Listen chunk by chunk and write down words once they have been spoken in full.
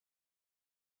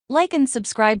Like and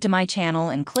subscribe to my channel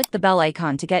and click the bell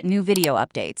icon to get new video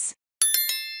updates.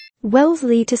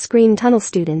 Wellesley to screen tunnel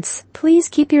students, please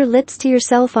keep your lips to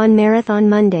yourself on Marathon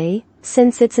Monday.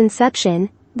 Since its inception,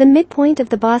 the midpoint of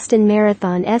the Boston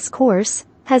Marathon's course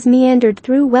has meandered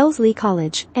through Wellesley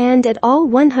College, and at all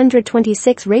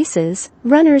 126 races,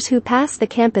 runners who pass the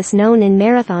campus known in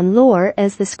marathon lore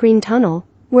as the screen tunnel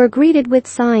were greeted with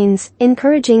signs,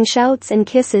 encouraging shouts and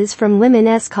kisses from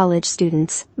women's college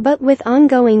students. But with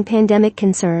ongoing pandemic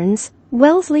concerns,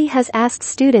 Wellesley has asked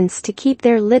students to keep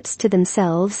their lips to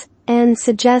themselves and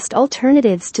suggest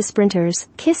alternatives to sprinters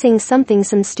kissing, something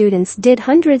some students did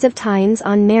hundreds of times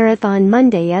on Marathon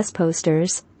Monday's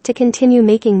posters, to continue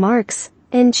making marks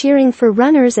and cheering for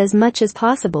runners as much as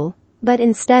possible. But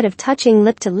instead of touching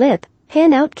lip to lip,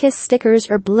 hand out kiss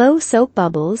stickers or blow soap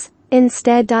bubbles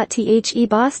instead. The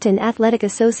Boston Athletic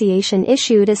Association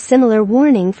issued a similar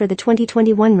warning for the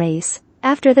 2021 race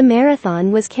after the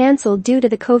marathon was cancelled due to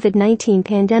the COVID-19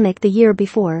 pandemic the year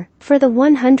before. For the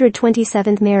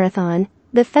 127th marathon,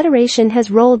 the federation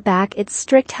has rolled back its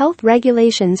strict health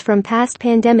regulations from past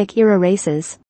pandemic-era races.